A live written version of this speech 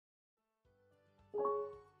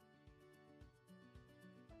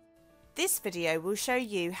This video will show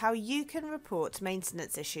you how you can report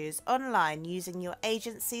maintenance issues online using your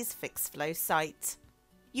agency's Fixflo site.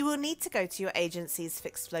 You will need to go to your agency's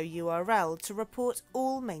Fixflo URL to report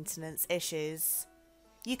all maintenance issues.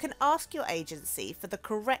 You can ask your agency for the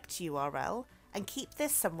correct URL and keep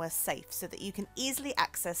this somewhere safe so that you can easily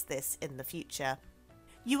access this in the future.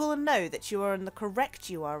 You will know that you are on the correct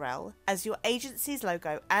URL as your agency's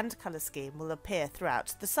logo and colour scheme will appear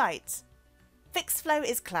throughout the site. Fixflo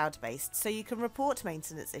is cloud-based, so you can report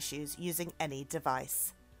maintenance issues using any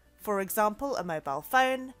device. For example, a mobile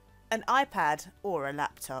phone, an iPad or a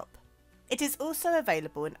laptop. It is also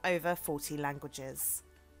available in over 40 languages.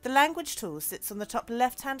 The language tool sits on the top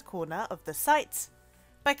left-hand corner of the site.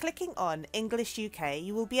 By clicking on English UK,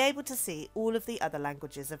 you will be able to see all of the other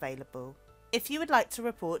languages available. If you would like to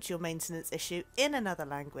report your maintenance issue in another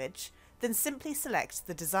language, then simply select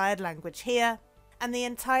the desired language here, and the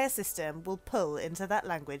entire system will pull into that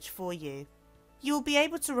language for you. You will be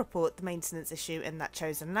able to report the maintenance issue in that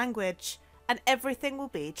chosen language, and everything will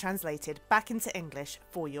be translated back into English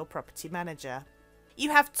for your property manager.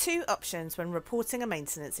 You have two options when reporting a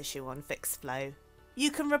maintenance issue on Fixflo.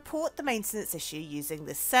 You can report the maintenance issue using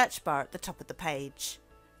this search bar at the top of the page.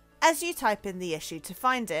 As you type in the issue to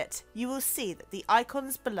find it, you will see that the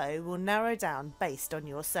icons below will narrow down based on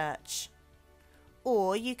your search.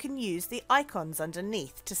 Or you can use the icons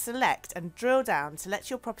underneath to select and drill down to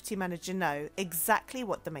let your property manager know exactly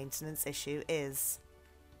what the maintenance issue is.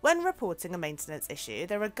 When reporting a maintenance issue,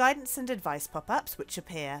 there are guidance and advice pop-ups which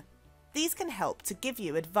appear. These can help to give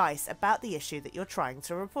you advice about the issue that you're trying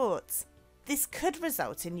to report. This could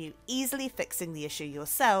result in you easily fixing the issue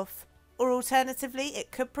yourself, or alternatively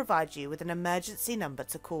it could provide you with an emergency number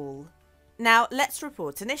to call. Now let's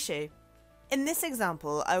report an issue. In this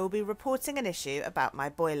example, I will be reporting an issue about my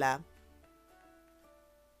boiler.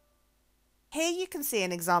 Here you can see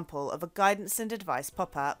an example of a guidance and advice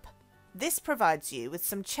pop-up. This provides you with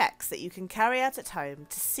some checks that you can carry out at home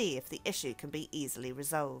to see if the issue can be easily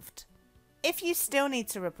resolved. If you still need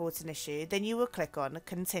to report an issue, then you will click on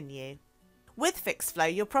Continue. With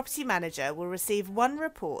Fixflo, your property manager will receive one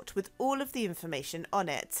report with all of the information on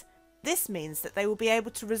it. This means that they will be able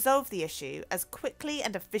to resolve the issue as quickly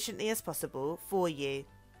and efficiently as possible for you.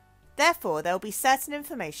 Therefore, there will be certain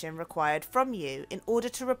information required from you in order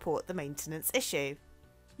to report the maintenance issue.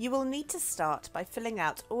 You will need to start by filling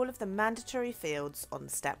out all of the mandatory fields on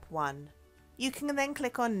step 1. You can then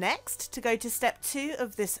click on Next to go to step 2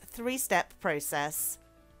 of this 3-step process.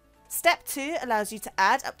 Step 2 allows you to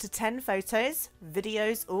add up to 10 photos,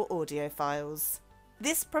 videos or audio files.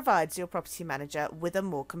 This provides your property manager with a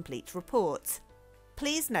more complete report.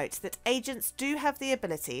 Please note that agents do have the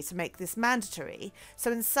ability to make this mandatory,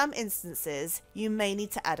 so in some instances you may need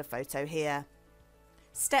to add a photo here.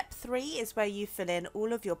 Step 3 is where you fill in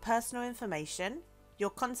all of your personal information, your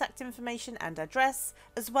contact information and address,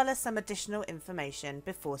 as well as some additional information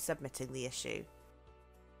before submitting the issue.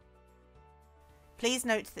 Please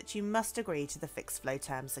note that you must agree to the Fixflo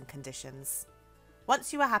terms and conditions.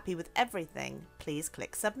 Once you are happy with everything, please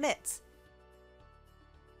click Submit.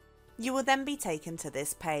 You will then be taken to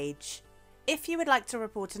this page. If you would like to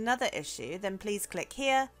report another issue, then please click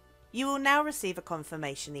here. You will now receive a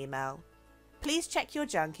confirmation email. Please check your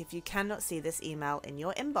junk if you cannot see this email in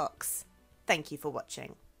your inbox. Thank you for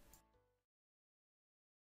watching.